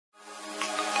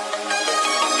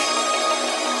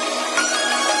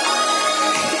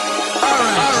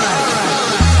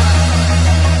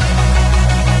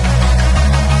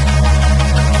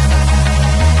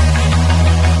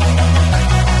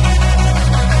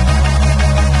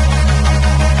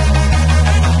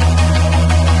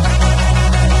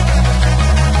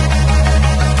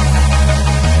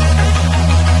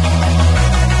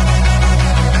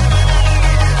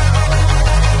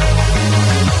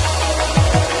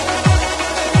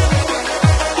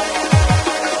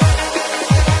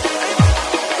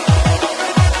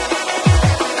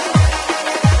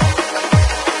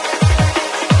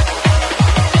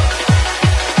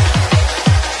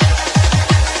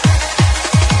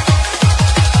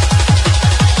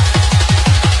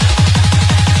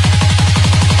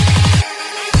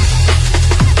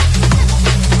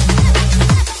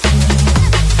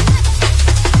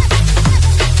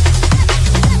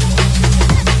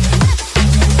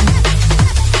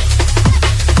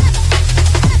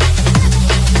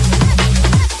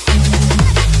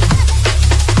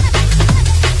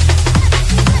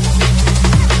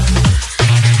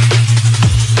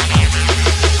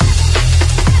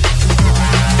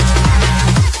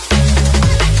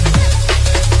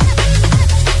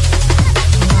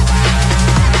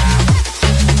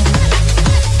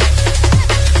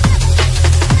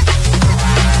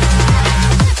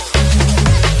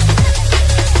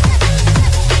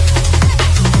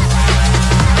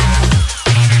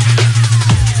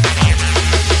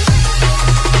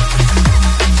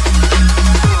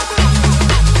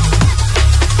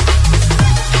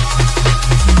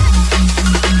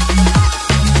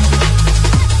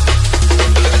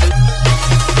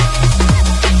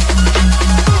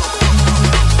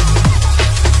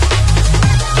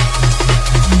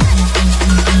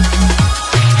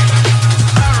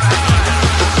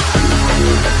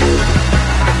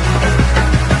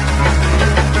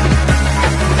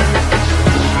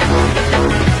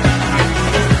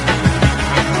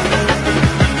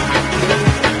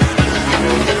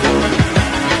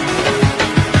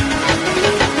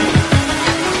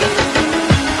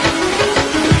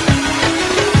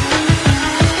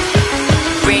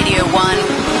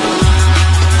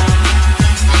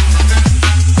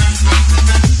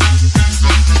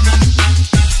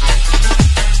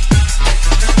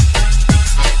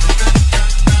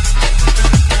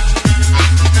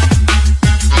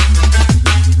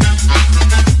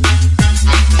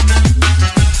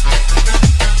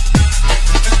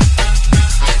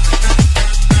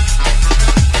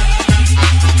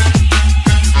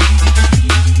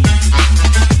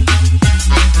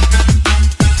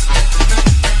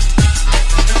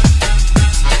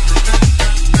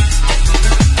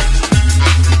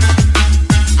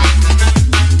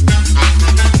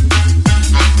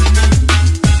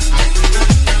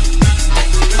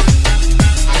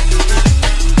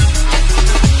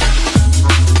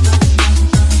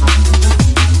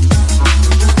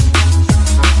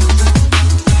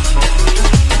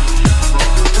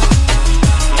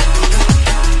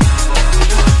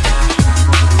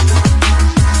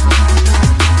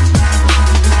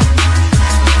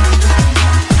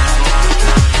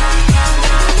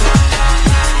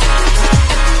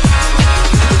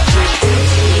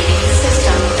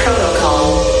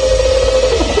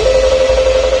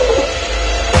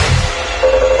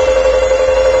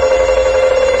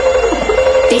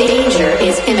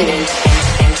is imminent.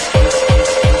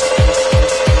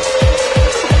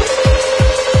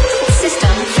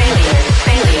 System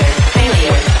failure.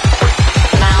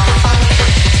 Malfunction.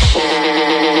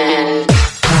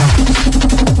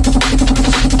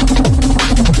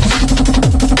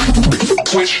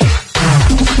 Switch.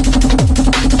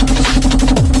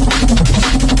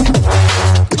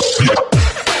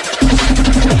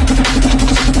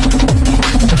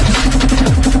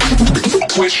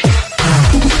 Switch.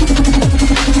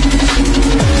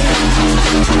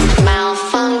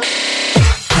 Malfunction.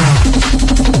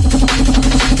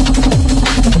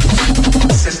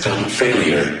 System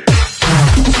failure.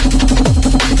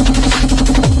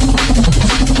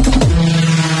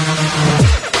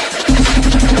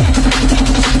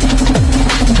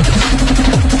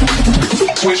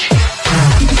 Switch.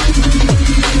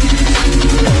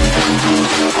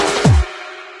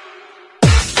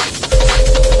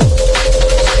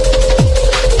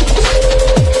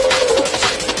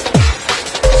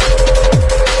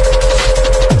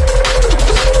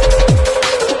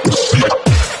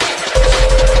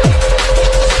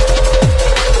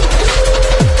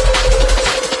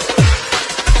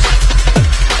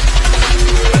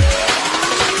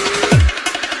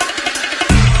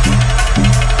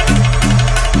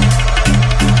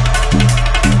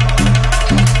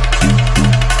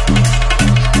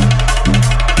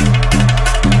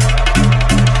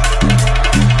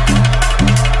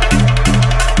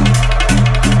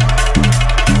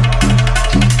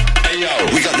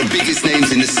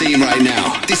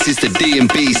 This is the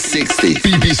DNB60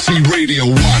 BBC Radio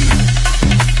 1.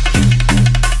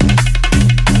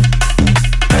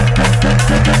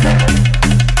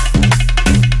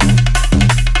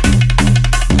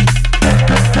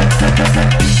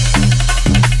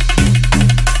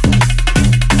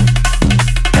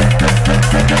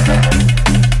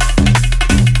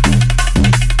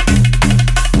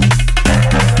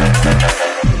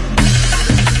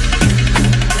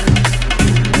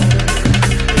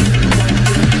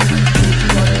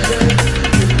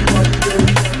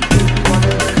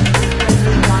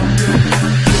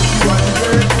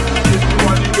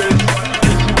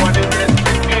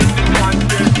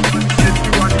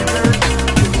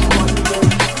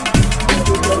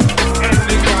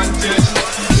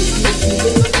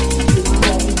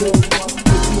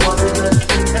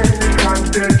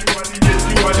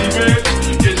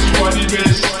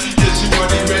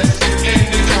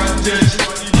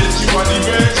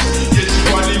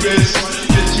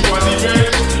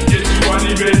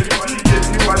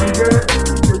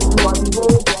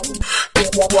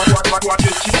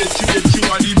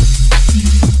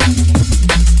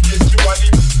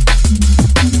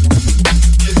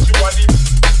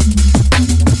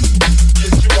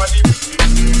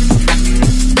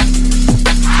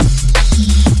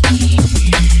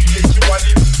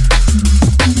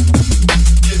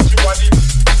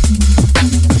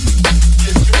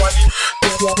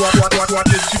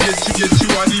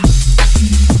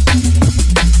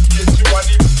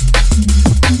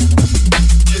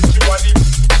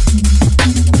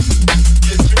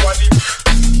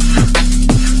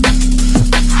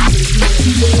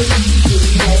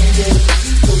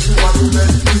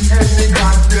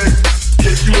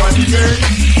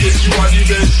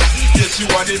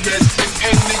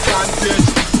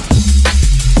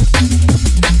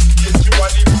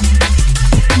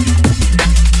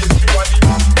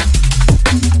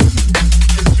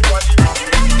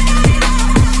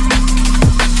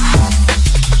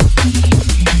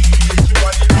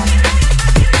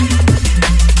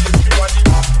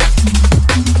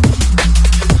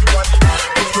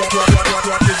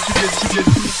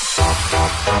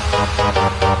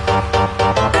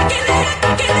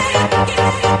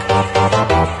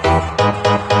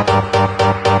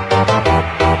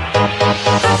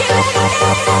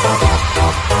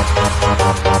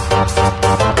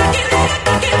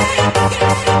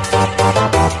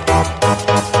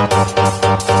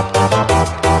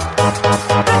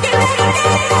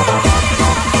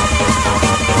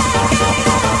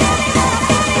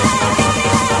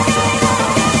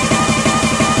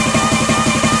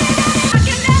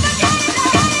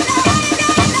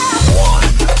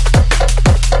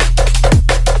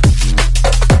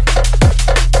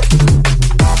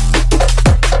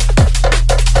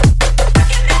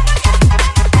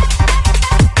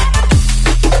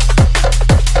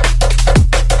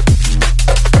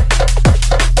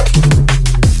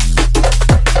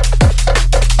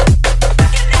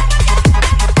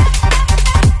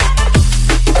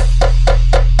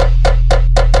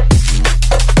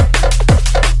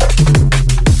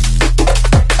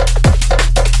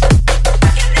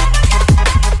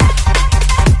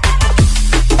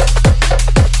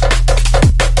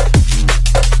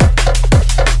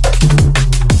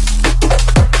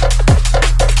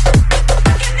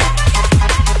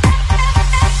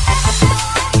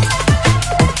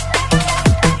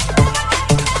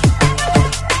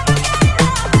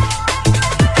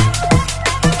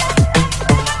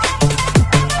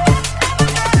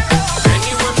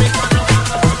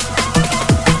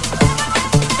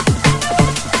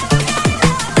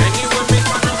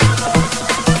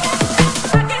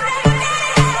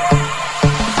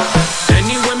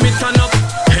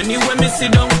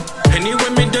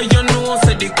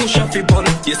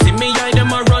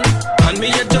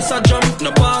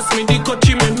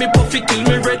 it till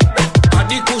me red. I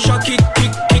the cushion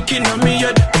kicking on me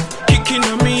head. Kicking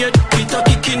on me head, it a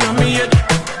kicking on me head.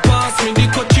 Pass me the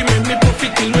cutchy, make me puff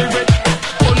it till me red.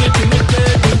 Burn it till me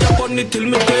dead, burn it till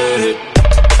me dead.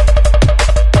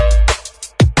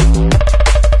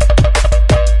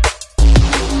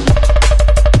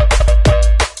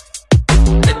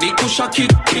 Let the cushion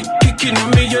kicking on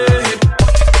me head.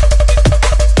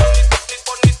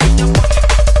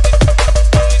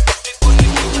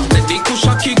 Let the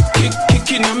cushion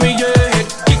kicking on me head.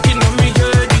 Kicking on me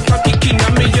head, it a kicking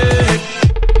on me head.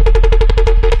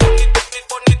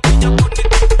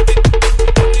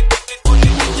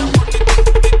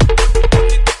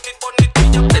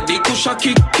 Let the cushion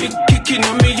kicking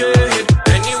on me head.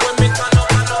 Anyway me turn up.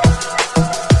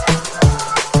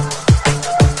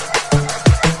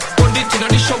 Put it in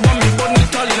the shower, me burn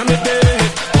it all in me bed.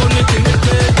 Burn it till me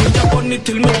dead, burn it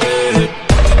till me dead.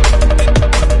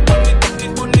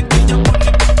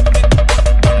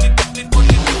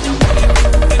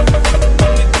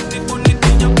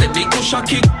 Let the cushion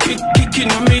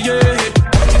kicking on me head.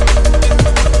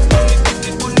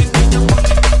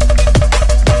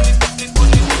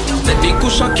 Let the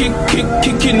cushion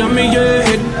kicking on me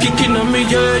head. Kicking on me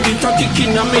head, it a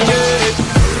kicking on me head.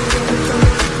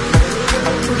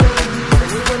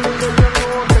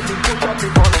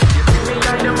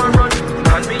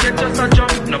 And me a just a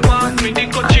jump, no pass me the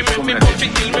cutchy, make me puff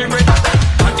it till me red.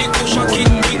 And the cushion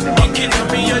kicking on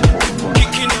me head,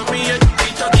 kicking on me head,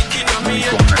 it a kicking on me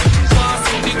head. Pass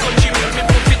me the cutchy, make me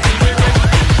puff it till me red.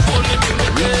 Burn it till me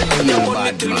dead, burn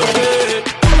it till me dead.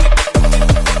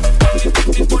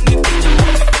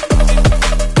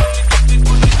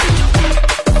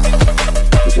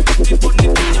 Burn it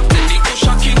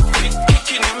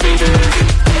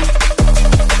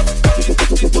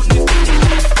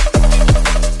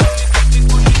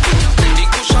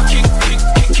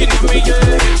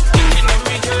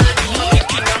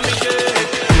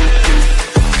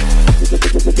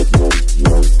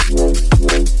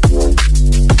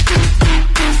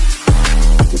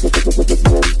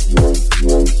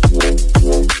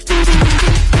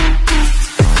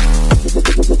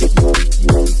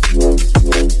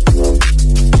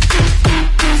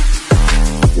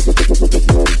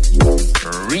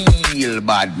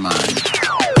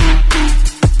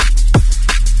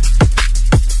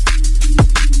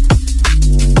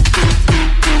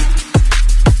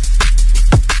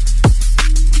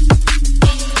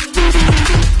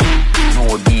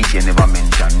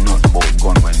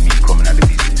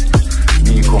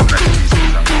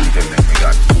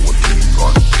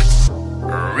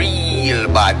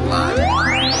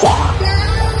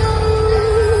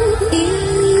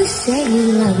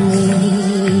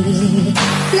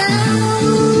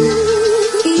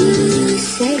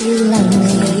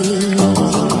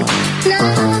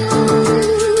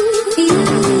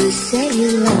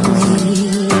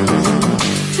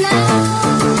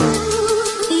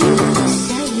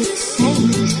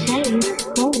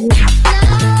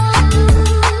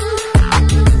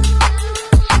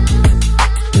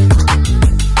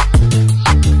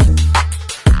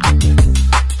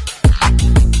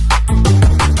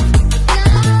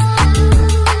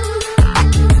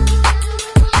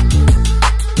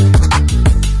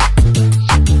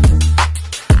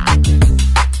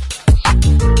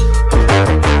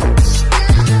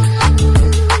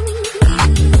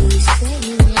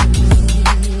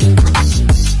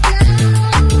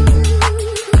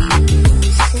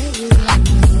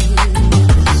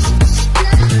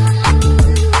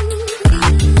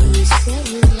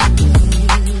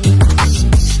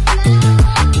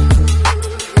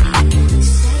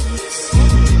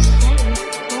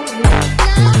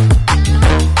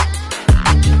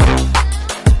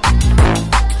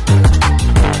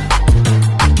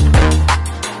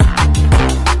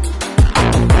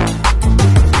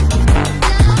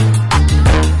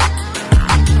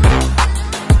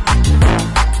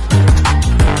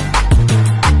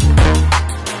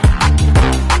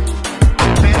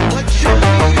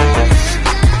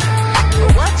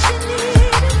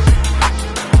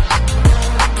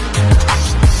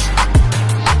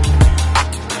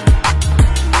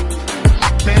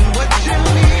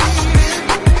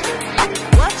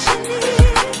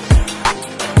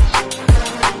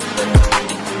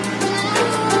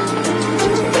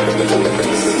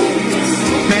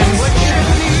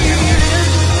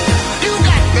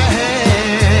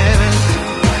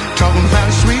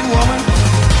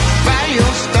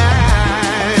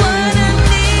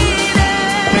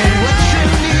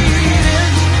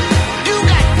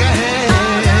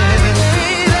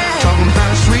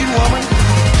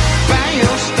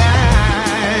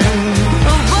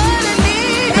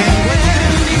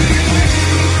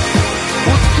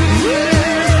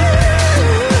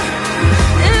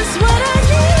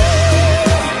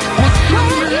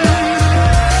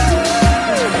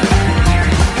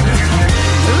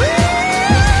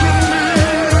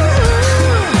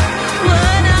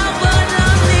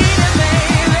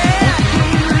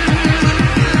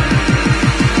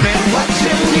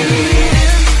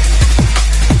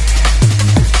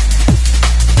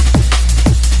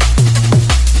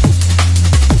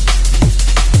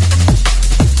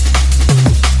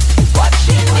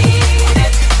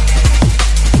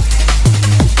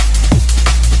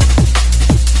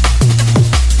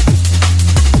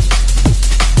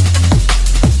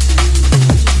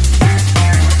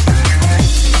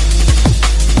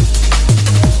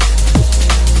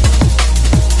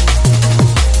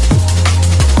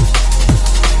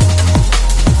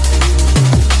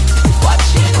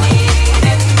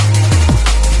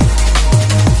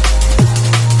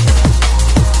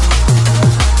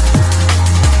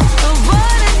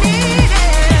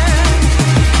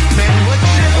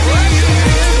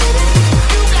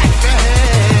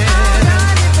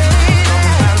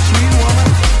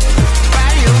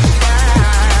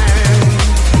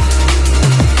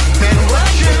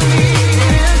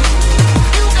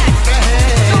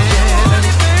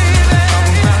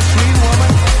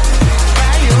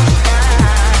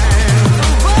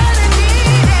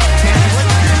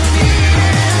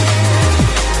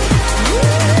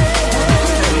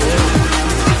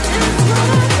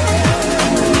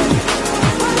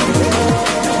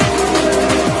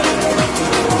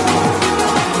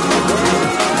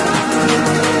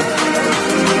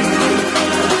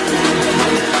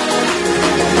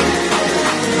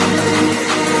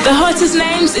hottest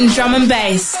names in drum and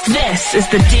bass. This is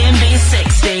the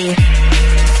DNB60.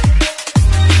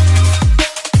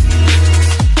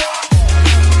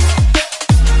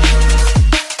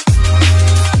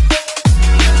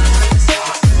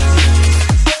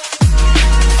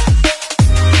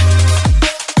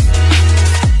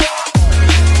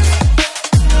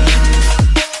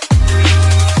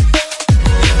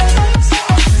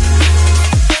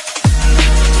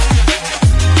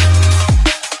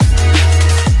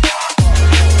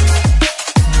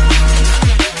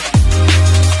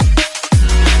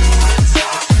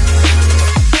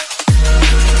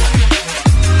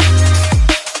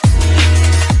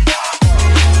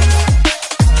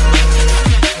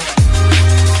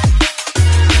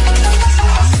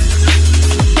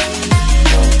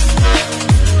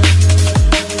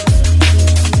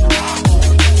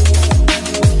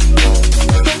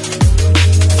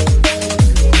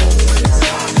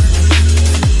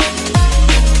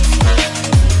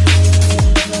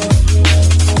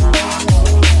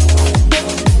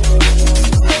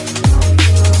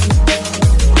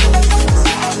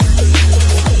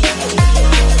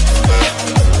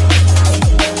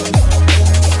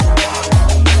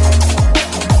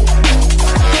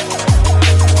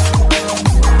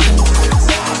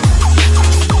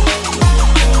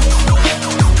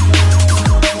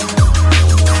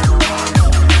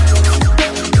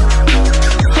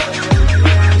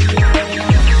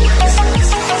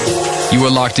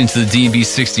 Locked into the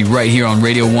DNB60 right here on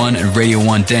Radio 1 and Radio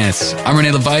 1 Dance. I'm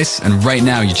Renee LeVice, and right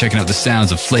now you're checking out the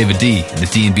sounds of Flava D and the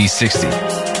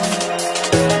DNB60.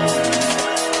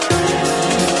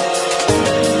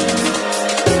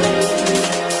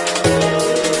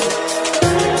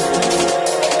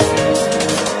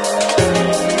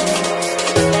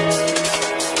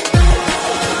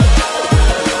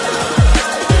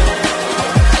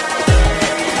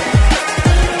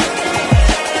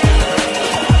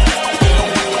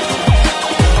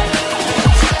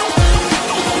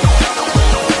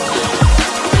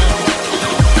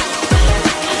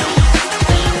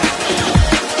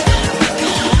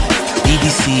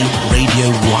 Radio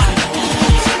 1.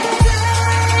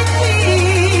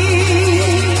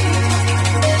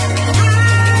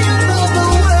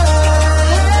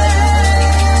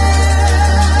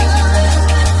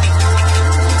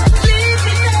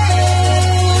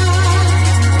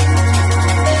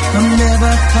 I'm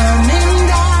never coming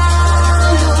down.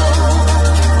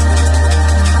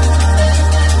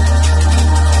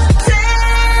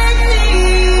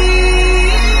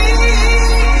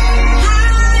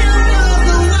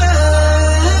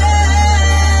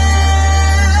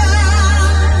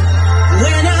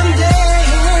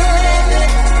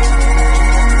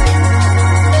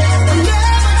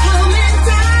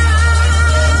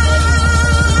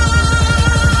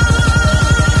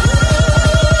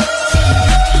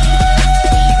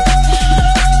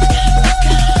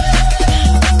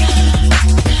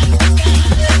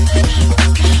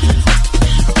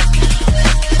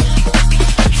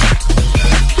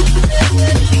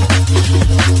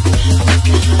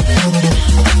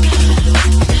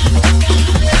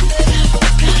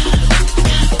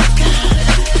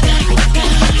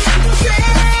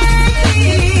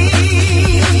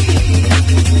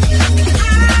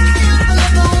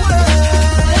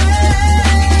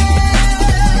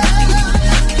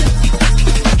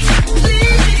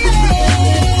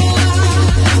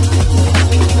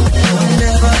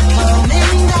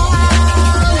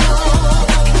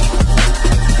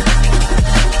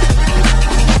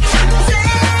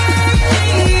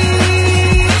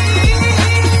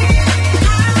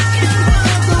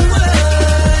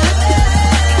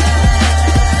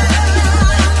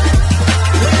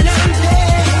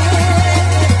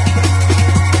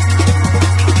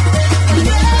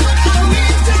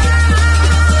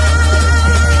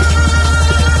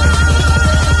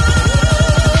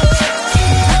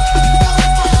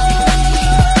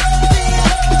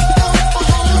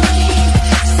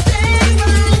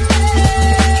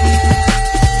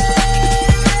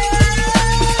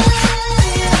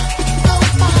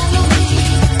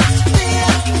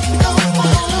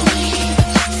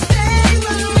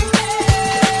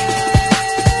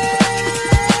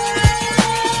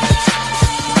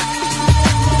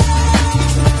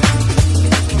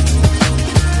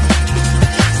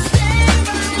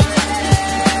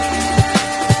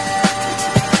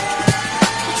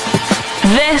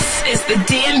 This is the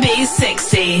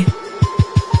DNB60.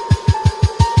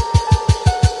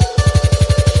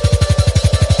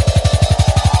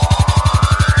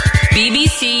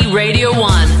 BBC Radio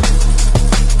 1.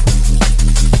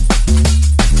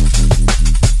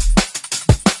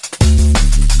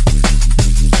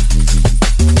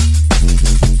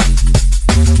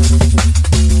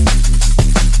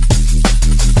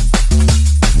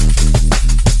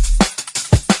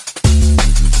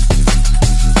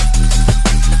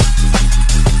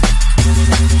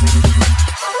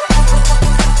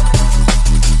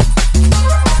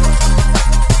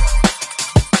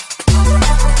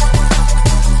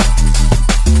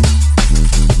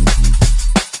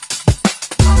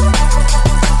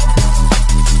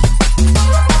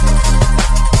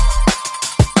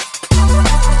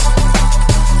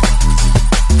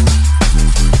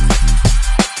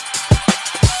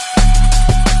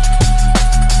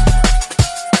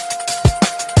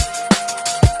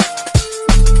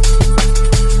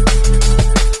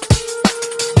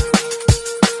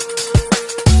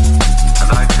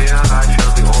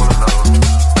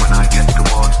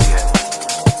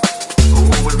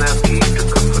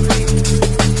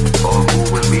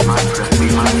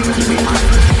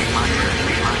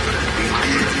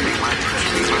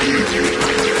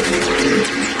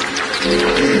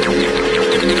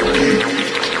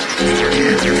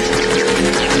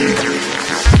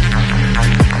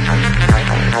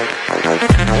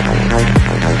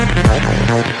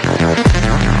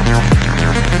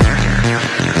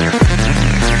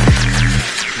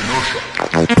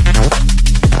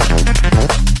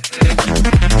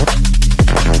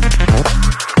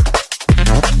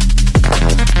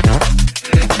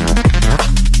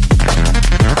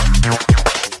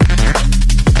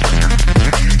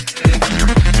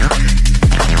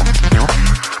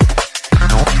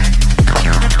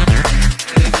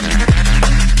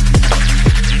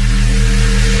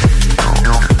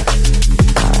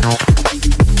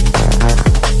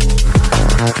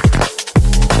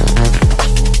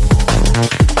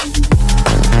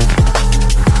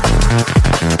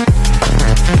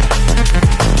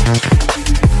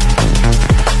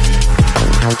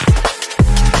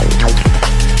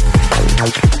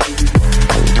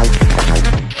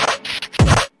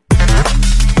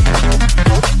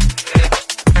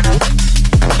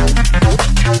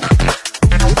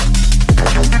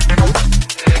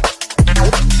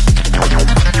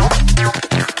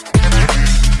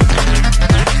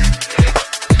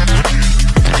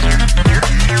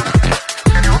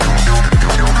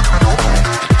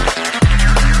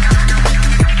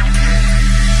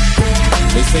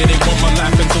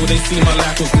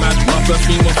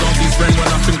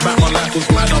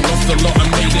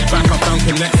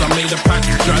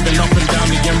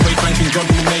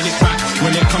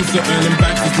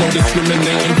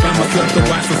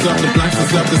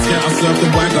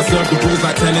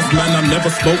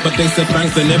 But they said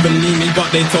thanks, they never knew me, but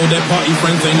they told their party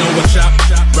friends they know a chap.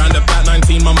 Round about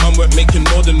 19, my mum weren't making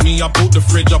more than me. I bought the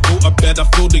fridge, I bought a bed, I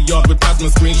filled the yard with plasma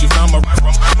screens. She found my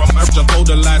marriage, I told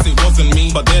her lies, it wasn't me.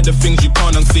 But they're the things you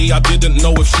can't unsee. I didn't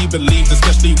know if she believed,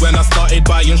 especially when I started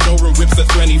buying showroom whips at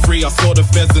 23. I saw the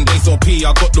feds and they saw P,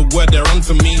 I got the word, they're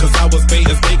onto me. Cause I was bait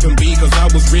as they can be, cause I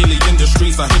was really in the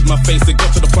streets. I hid my face, it got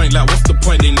to the point like what's the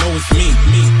point, they know it's me.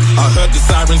 I heard the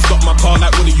sirens stop my car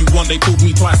like what do you want? They pulled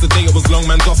me twice a day, it was long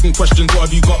man asking questions, what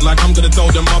have you got? Like I'm gonna tell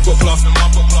them I've got class.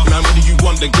 Man, what do you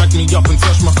want? They dragged me up and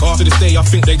touched my car. To this day I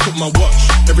think they took my watch.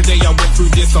 Every day I went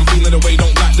through this, I'm feeling the way,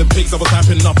 don't like the pigs. I was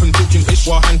hyping up and talking ish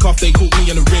while handcuffed, they caught me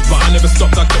in the rig. But I never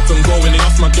stopped, I kept on going. They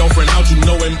asked my girlfriend, how'd you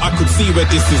know him? I could see where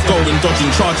this is going,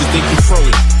 dodging charges they keep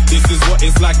throwing. This is what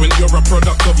it's like when you're a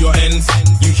product of your ends.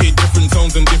 You hear different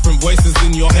tones and different voices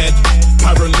in your head.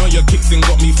 Paranoia kicks in,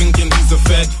 got me thinking he's a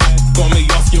fed. Got me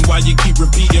asking why you keep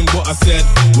repeating what I said.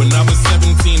 When I was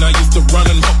 17 I used to run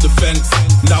and hop the fence.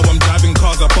 Now I'm driving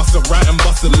cars, I bust a right and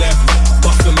bust a left.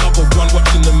 Bust another one,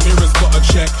 watching the mirrors, got a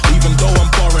check. Even though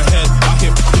I'm far ahead, I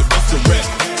hit bust a wreck.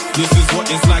 This is what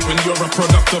it's like when you're a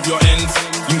product of your ends.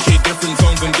 You hear different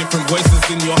tones and different voices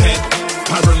in your head.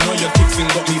 Paranoia kicks in,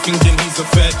 got me thinking he's a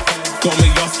fed. Got me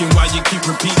asking why you keep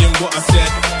repeating what I said.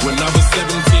 When I was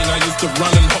 17 I used to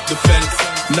run and hop the fence.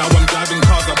 Now I'm driving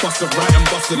cars, I bust a right and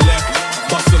bust a left.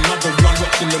 Bust another one,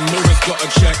 watching the mirrors, got a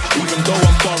check. Even though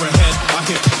I'm far ahead, I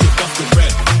hit bust a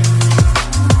red.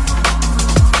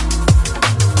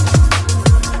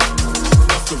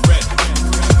 Bust a red.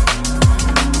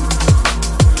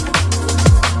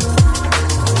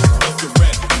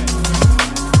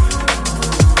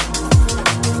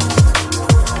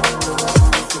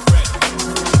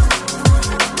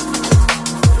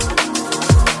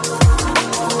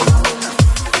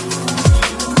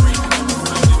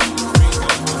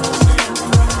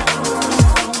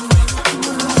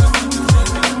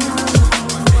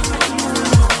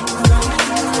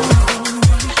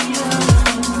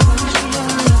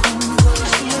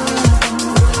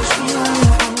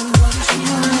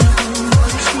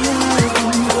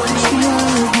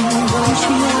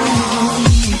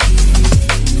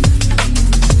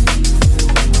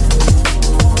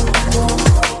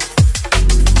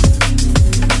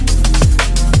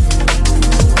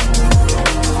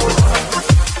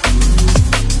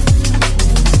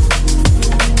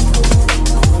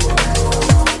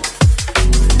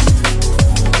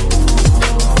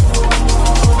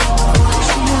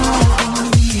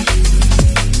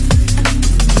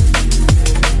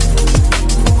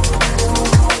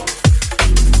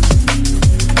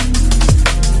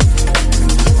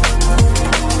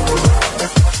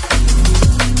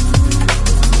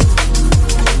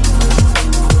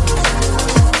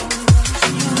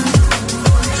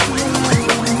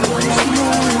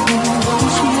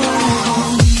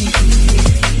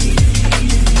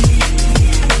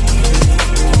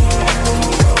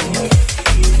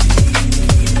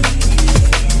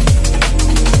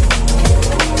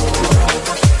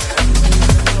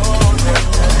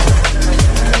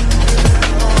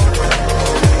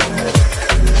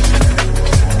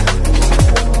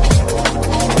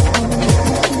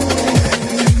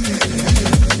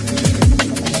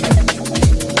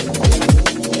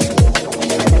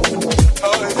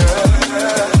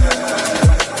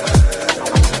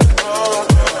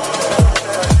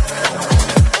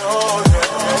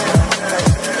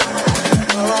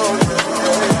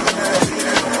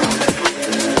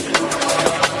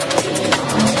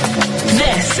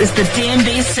 is the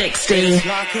DNB60. It's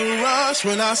like a rush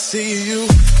when I see you.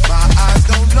 My eyes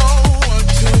don't know what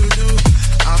to do.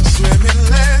 I'm swimming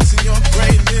less in your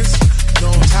greatness.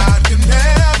 No time can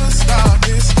ever stop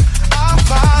this. I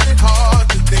find it hard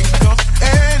to think of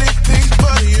anything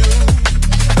but you.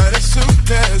 But as soon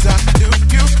as I do,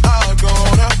 you are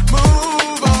gonna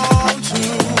move on to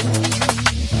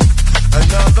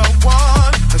another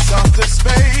one, a softer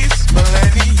space,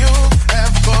 millennial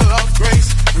and full of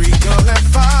grace, regal and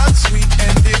fine, sweet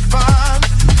and divine,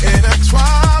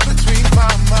 intertwined between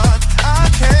my mind. I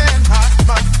can't hide.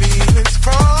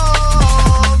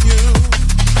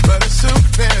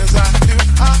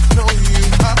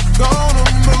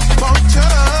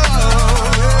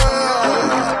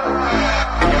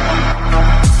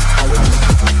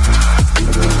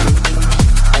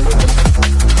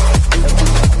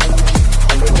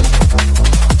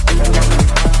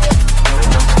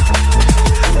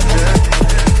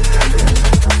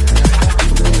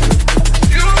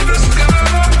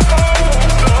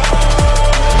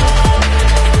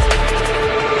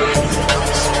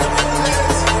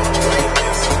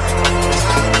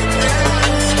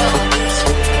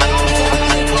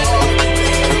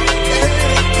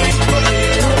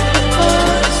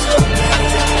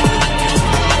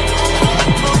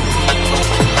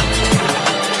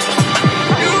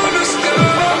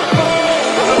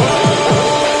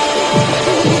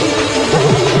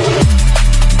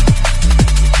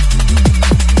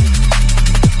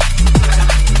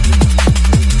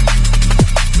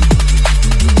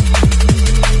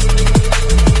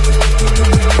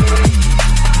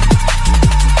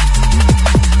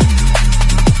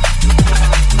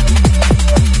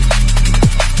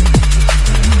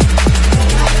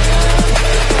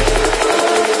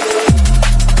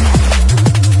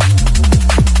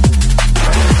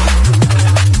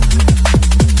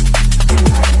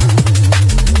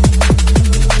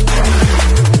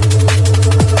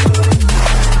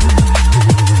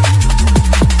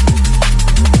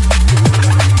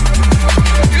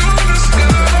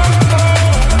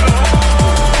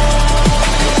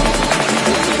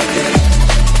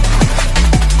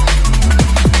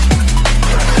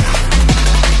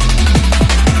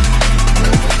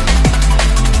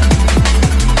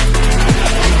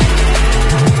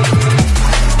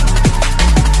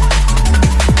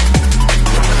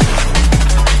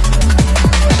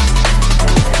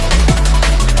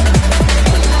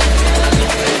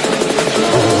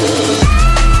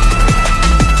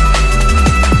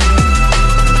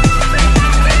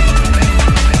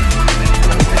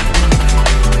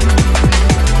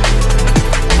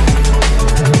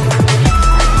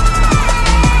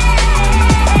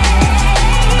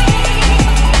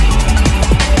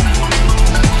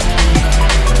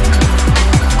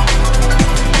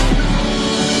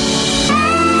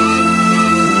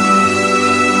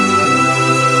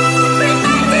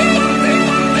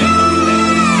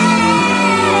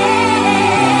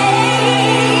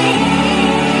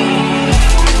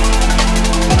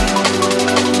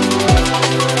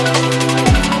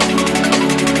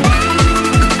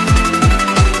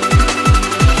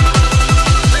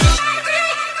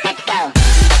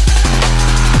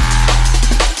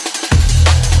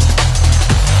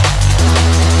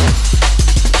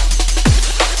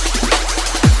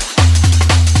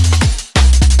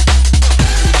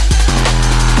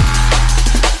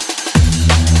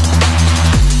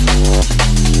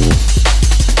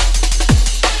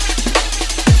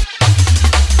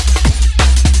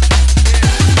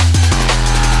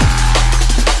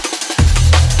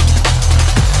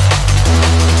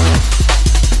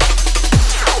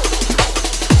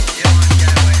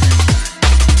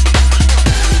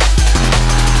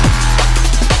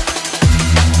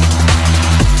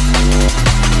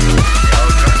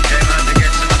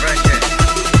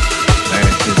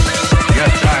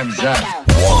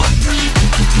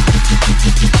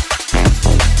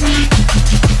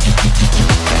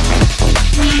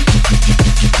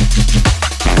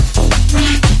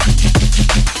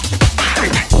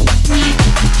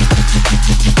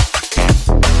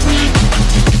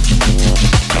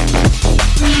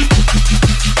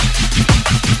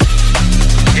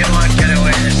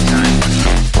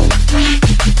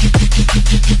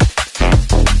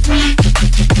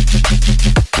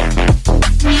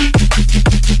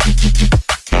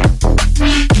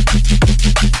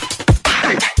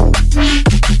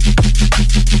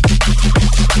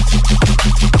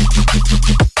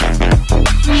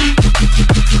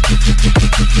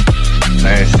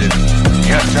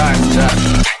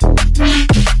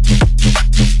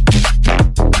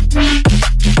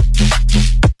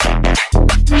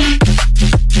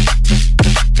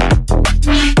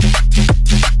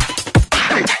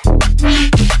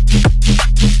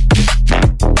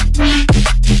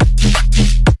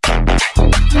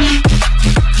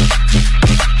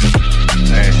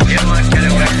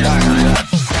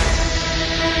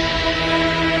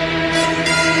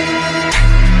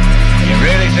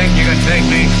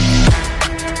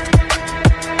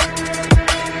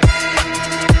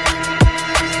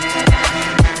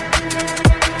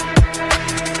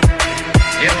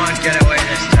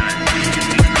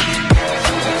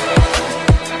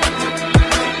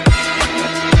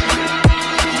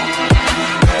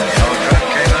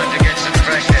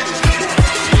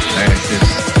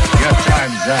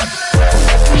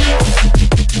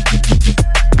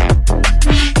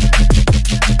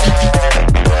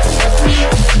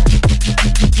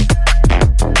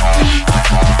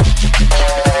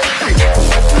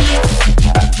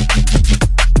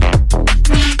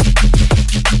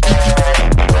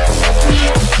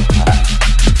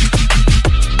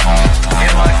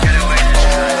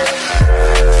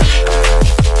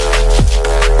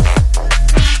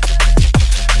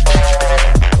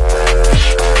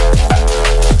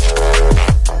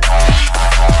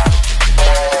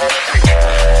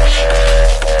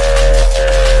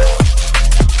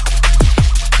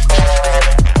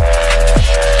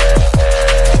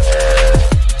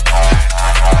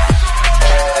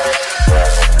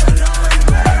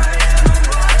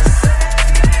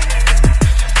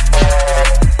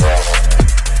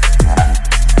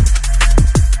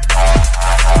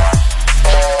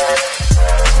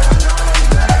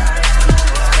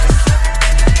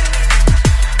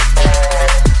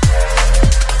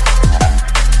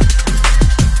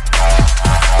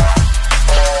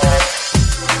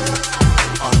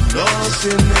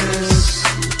 lost in this,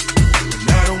 and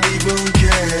I don't even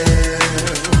care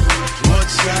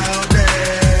what's out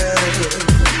there.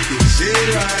 Is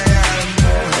it right?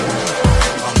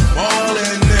 I'm all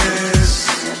in this,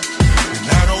 and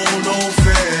I don't know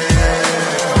fair.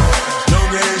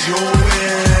 Long as you're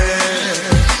with,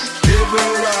 ever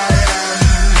I am.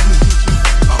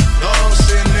 I'm lost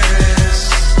in this,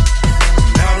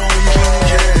 and I don't even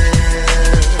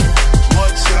care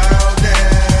what's out there.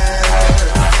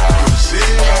 Is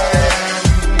it right?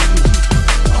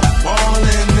 I'm all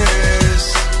in this,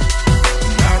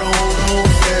 and I don't know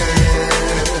fair.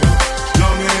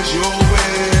 Long as you're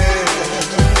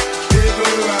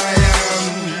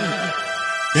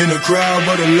in a crowd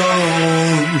but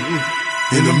alone,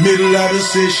 in the middle of the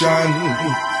session,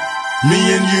 me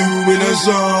and you in a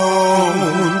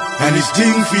zone, and this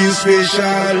thing feels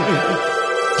special.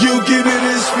 You give me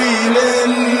this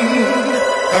feeling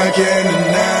I can't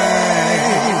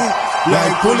deny,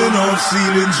 like pulling off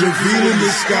ceilings, revealing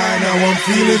the sky. Now I'm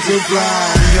feeling to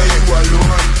fly. Me and you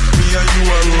alone, me and you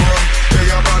alone. Yeah,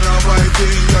 you're about to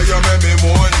fighting, yeah, you make me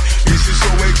mourn. This is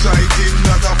so exciting,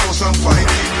 not a fuss I'm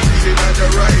fighting. Feeling like the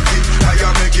right thing, I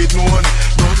can make it known.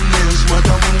 Nothing else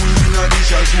matter when we in a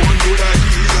dish as one. Good as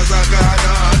Jesus, I got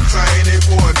a tiny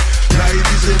phone. Life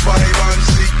is a vibe and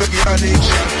sick, make it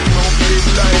addiction. Don't live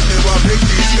life, never make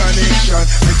this connection.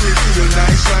 Make me feel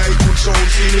nice, like good soul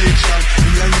selection. Me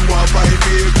and you are vibe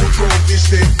here, good growth is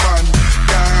step on.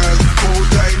 Dance, 4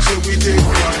 times so we take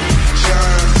one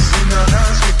chance. In a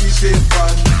dance, make me step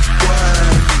on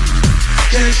one.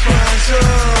 Just pass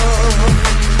on.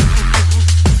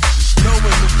 Just knowing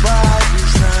the vibe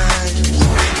is nice.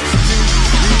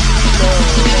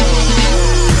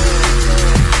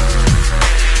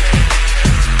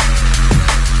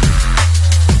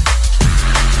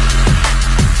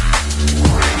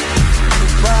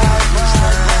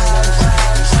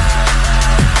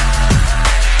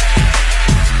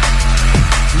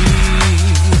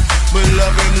 We're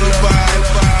loving the vibe.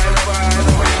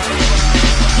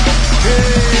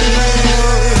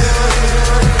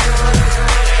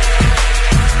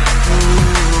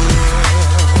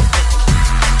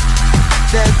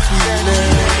 That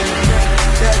feeling,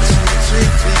 that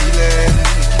sweet feeling,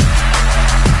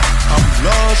 I'm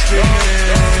lost in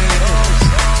it,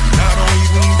 I don't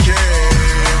even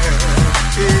care.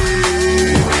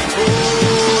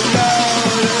 Oh,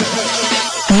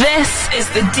 This is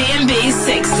the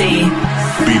DNB60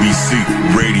 BBC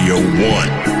Radio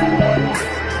 1.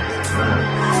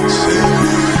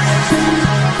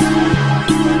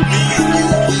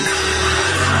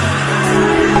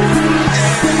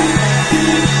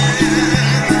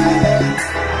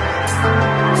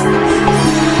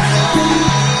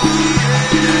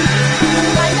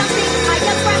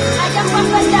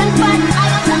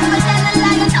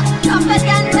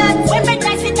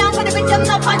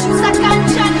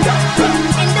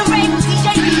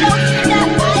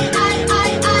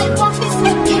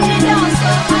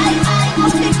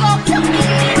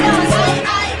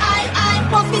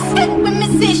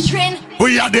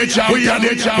 We are the champ, we are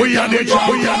the champ, we are the champ,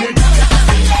 we are the champ.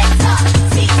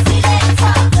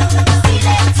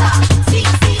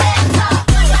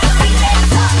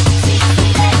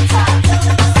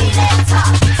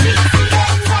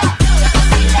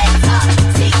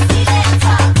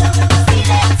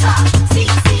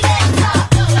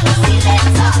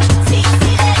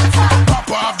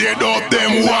 Pop off the dope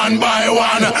them one by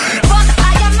one. If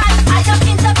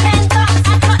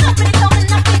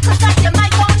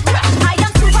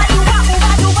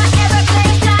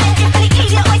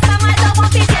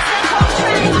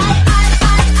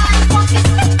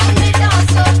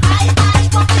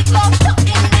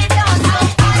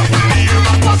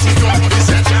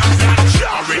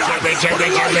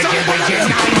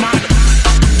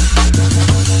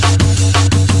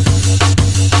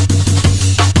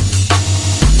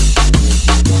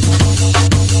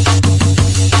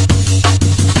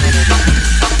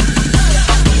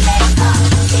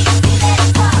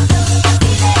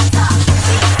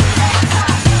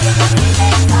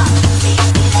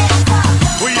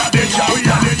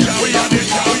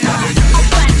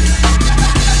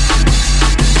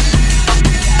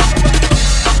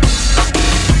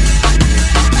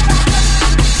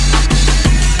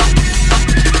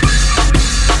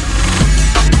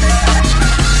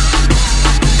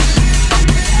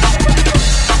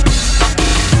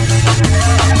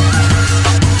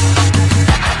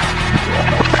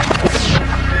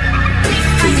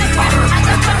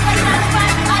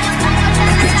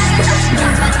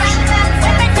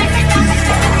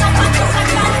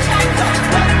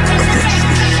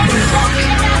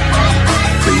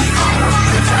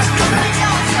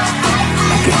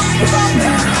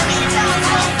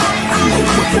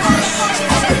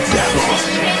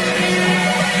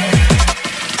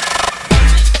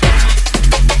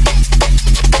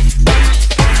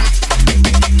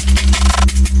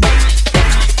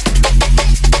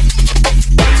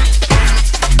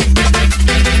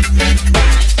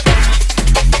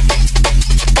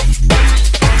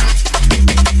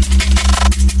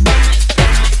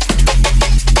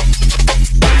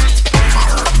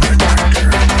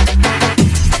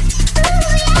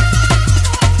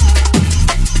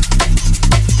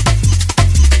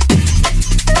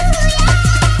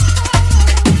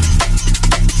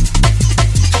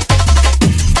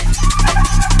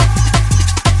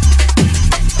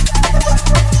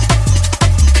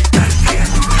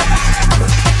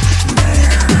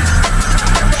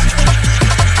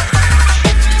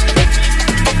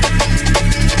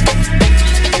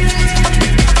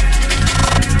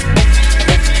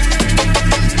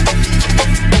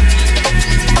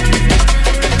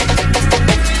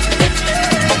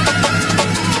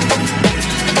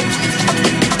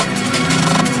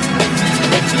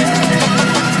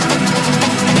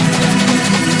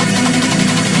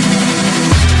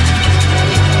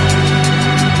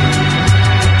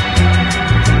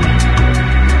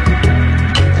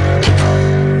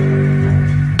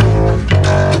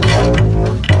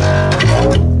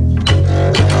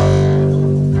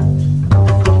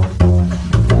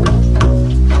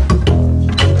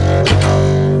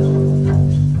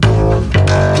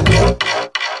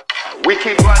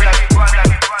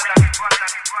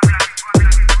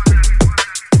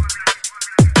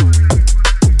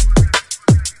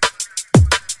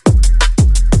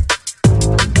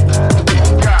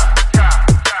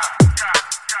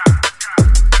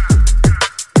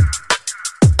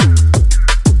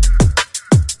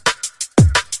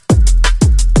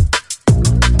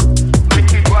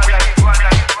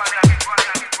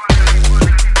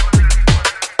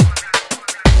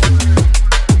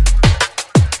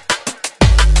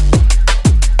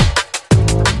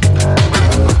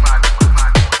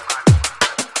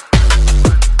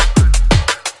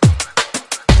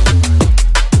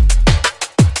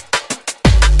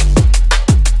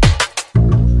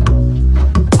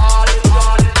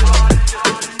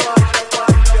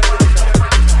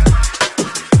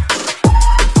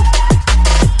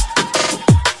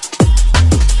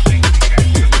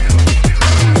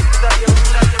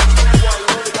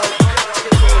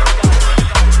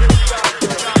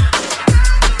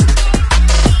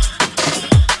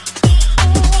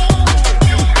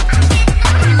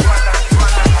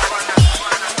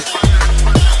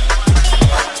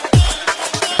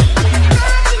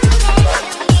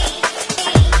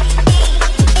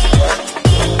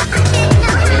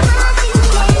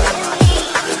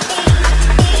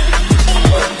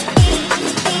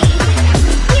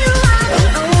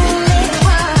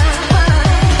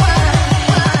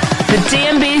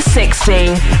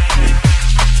DNB60.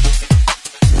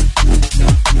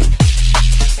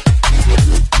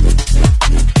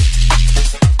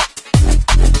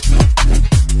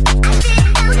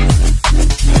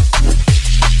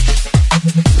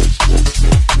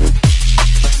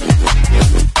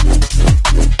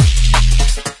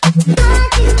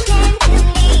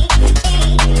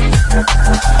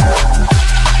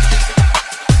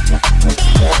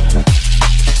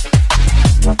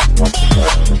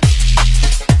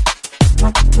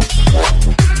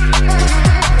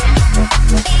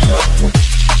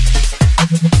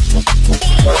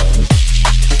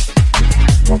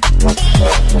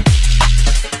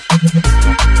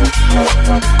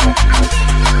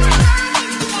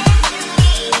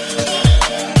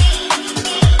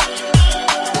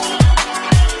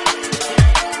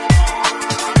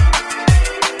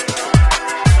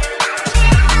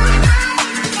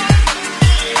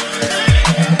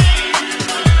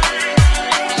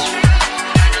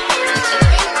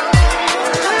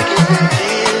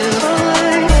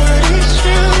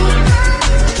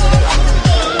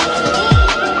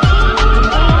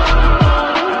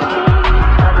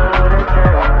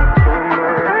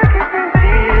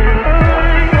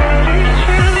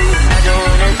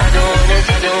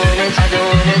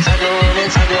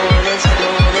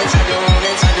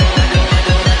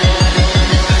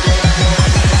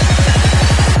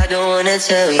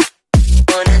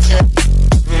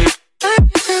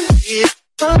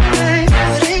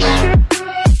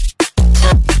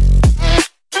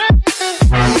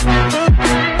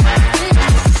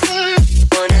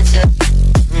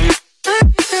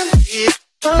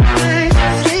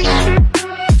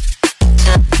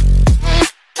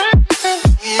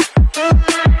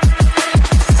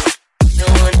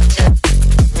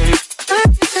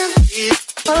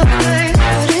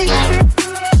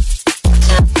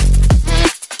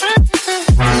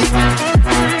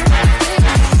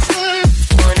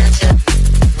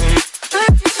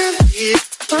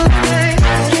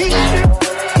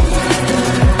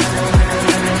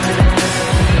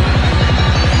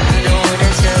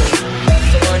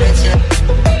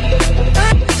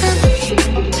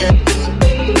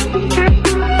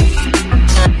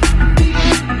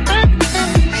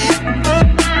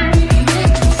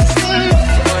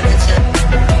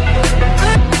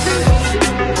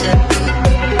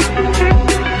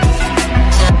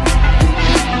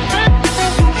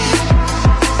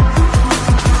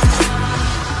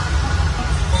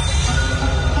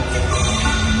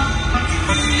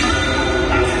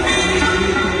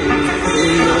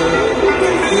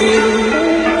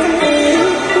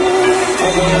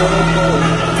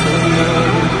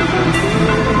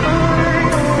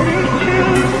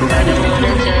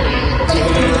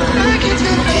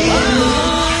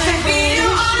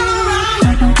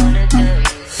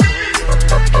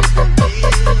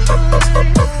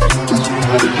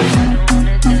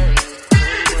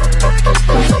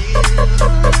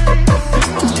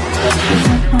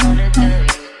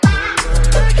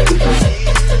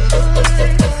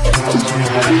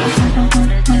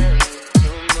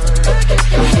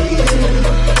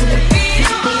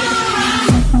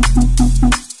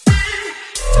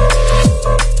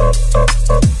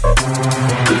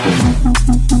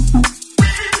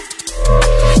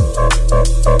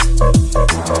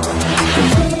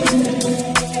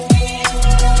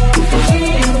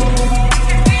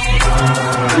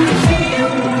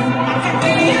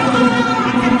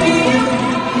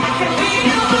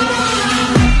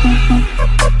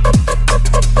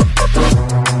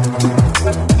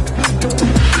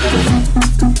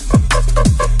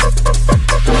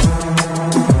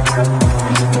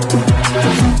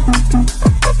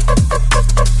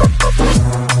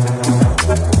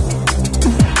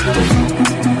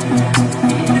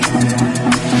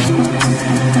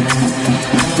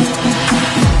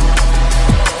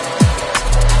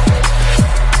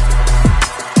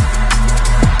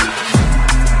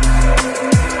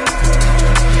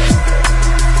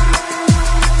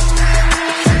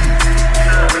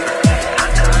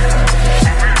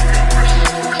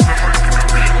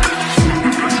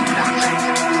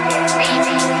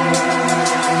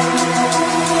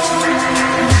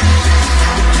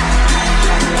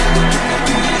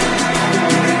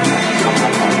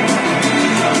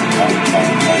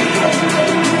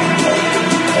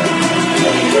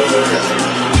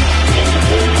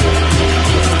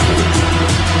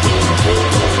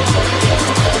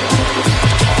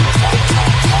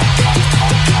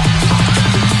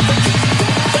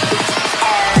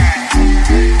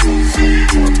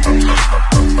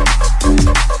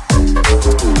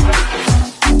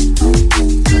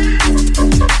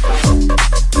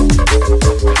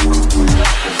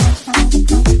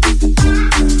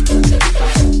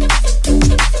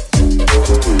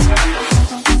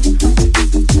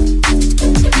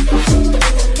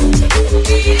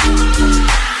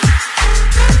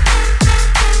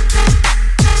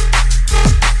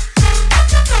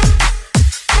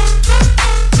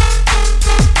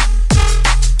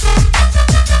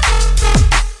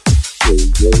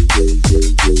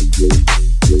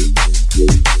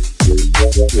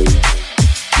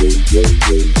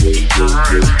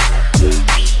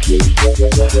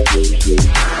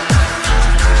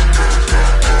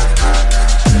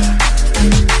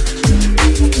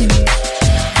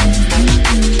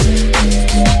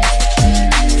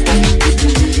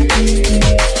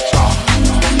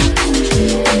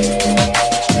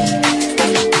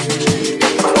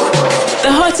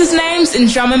 In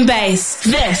drum and bass,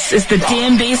 this is the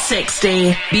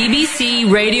DNB60 BBC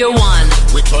Radio 1.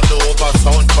 We turn over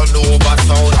sound.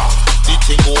 The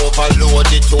thing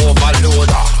overload, it overload.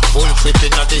 Full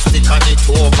clipping of the stick and it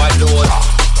overload.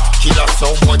 Killer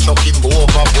so much of him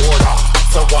overboard.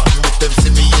 So what with them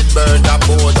see me in murder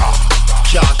mode.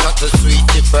 Can't cut the sweet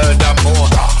it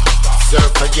furthermore.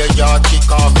 Circle your yard,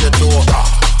 kick off your door.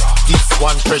 This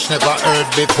one fresh never heard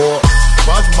before.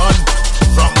 Bad man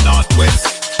from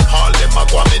Northwest. All them a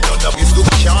go me none of this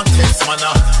look can't test man.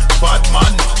 Bad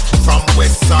man from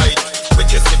West Side. When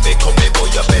you see me come boy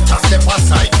you better step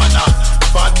aside man.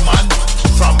 Bad man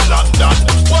from London.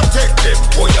 What take them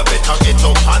boy you better get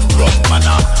up and run man.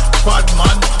 Bad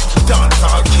man dance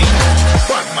all king.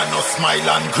 Bad man no smile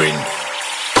and grin.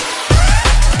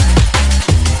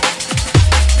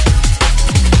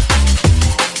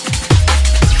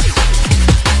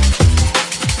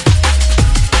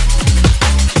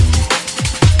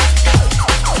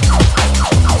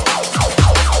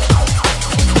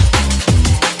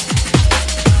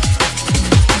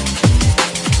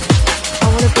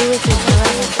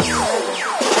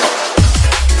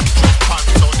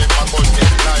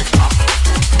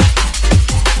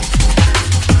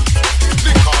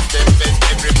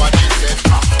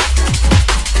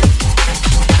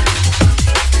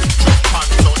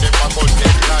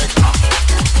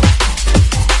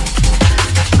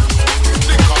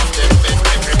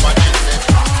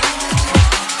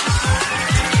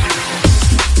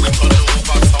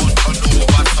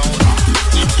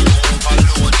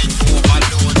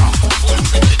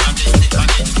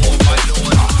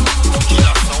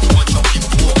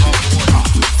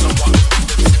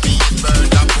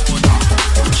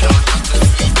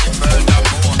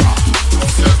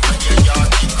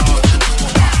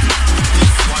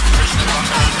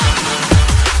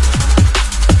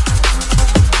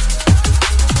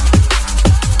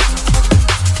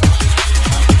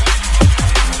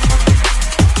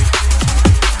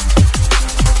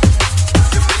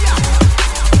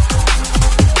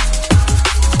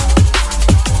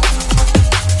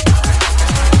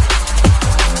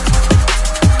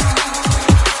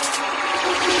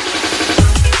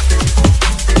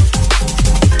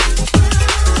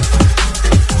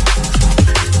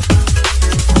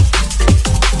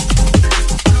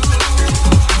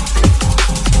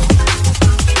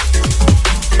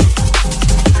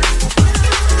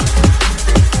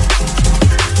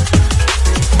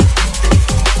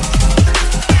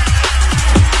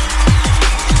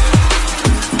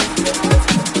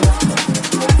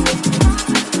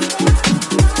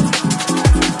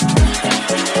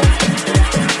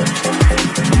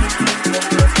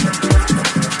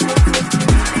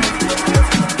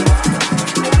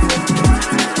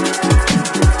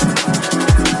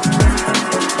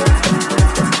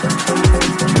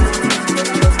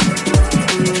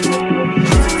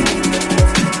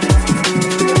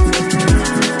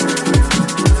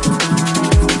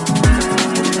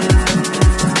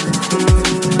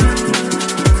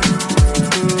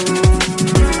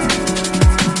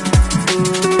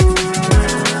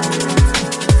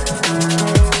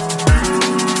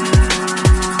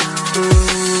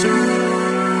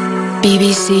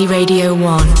 BBC Radio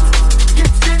 1.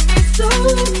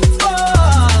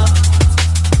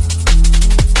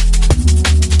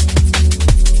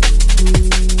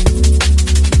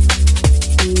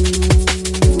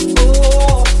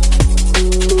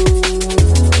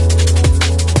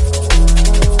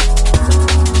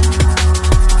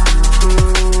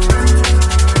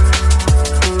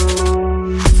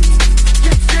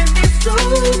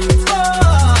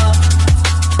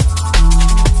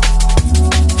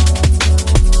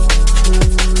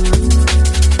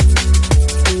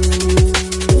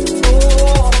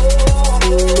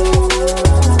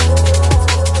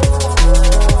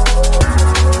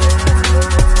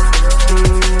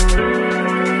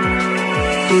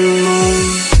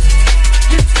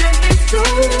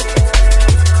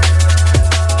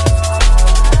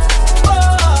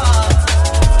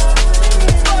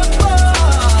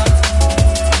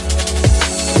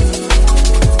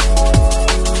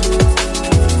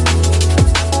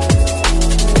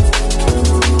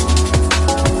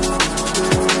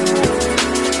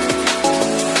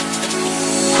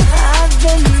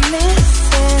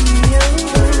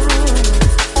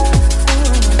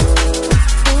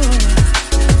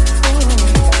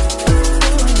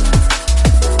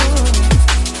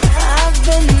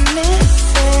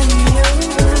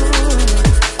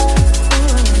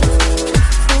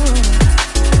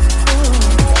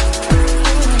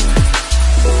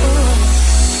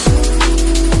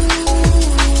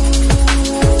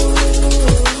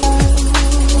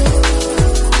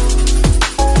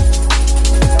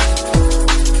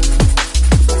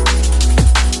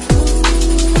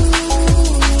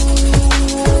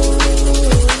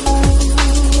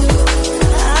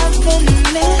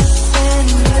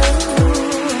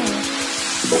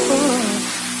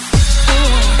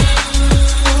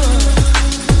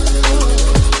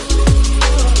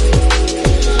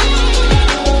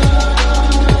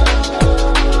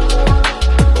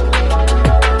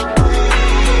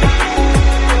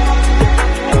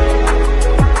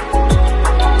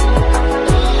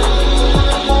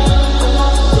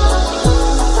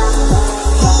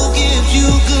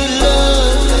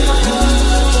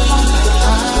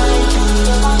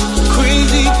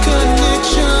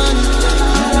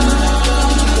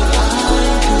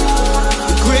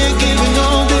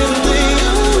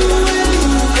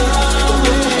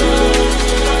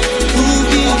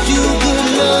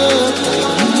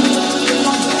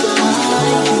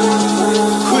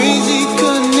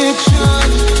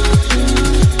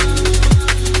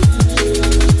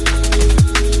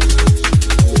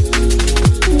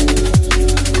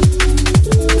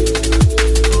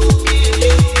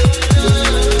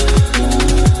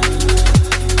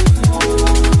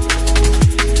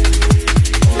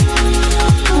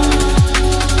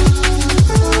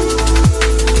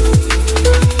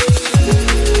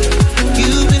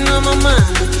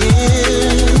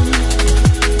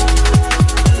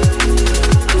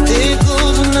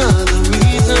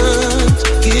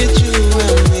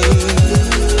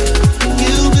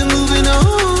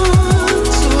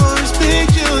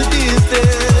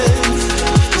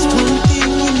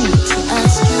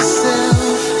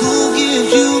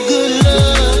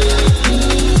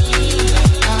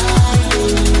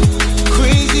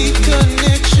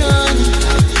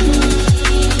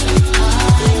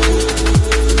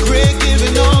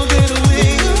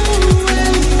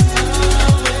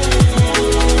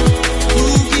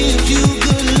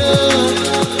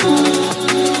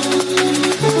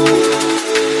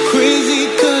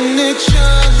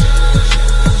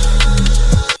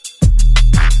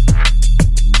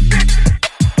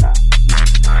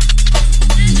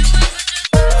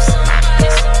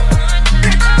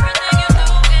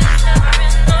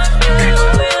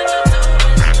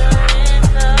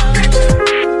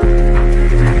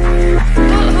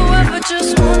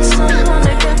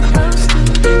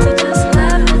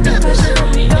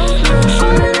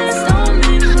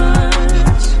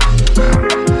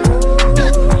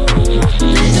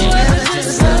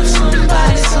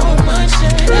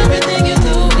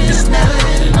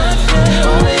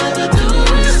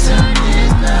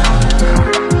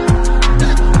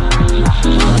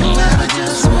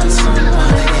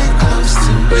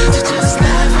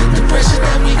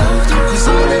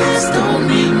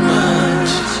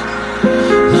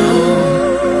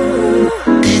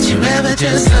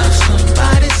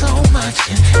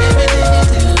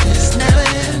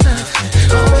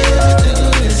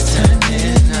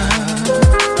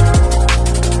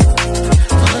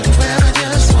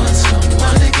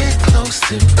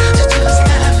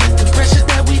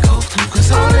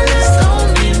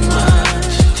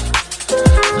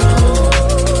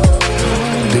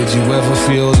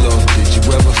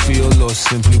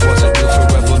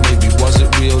 forever, maybe was it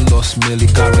real loss? Merely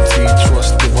guaranteed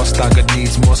trust. If I staggered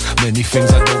needs must. Many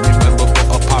things I don't remember, but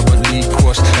apparently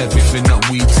crushed everything that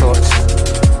we touch.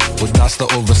 But that's the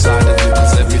other side of it,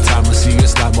 cause every time I see you,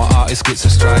 it's like my artist gets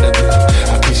astride of it.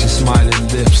 I kiss your smiling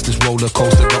lips, this roller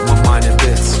coaster got my mind in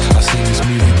bits. I see this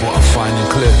movie, but I'm finding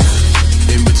clips.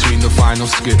 In between the final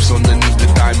skips, underneath the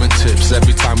diamond tips.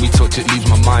 Every time we touch it leaves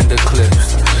my mind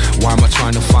eclipsed. Why am I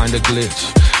trying to find a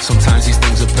glitch? Sometimes these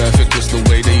things are perfect just the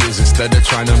way they is. Instead of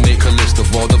trying to make a list of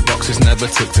all the boxes never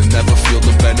ticked, and never feel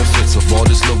the benefits of all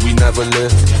this love we never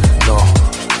lived. No,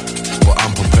 but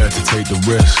I'm prepared to take the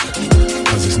risk,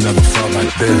 cause it's never felt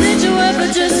like this. Did you ever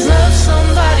just love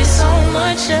somebody so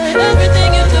much, yeah?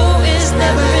 Everything you do is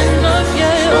never enough,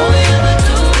 yeah. All we ever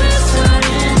do is turn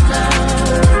it down.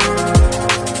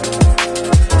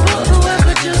 But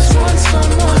whoever just wants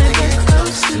someone to get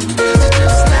close to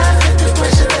just laugh at the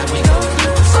pressure that we go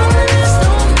through. Some of this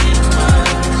don't mean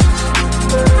much,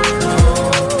 no.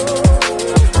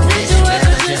 Did you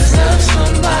ever just love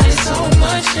somebody so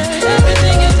much, yeah?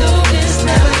 Everything you do is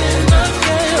never enough,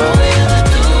 yeah. All we ever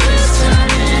do is turn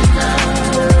it down.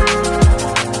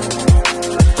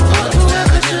 But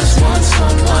whoever just wants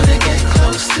someone to get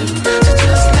close to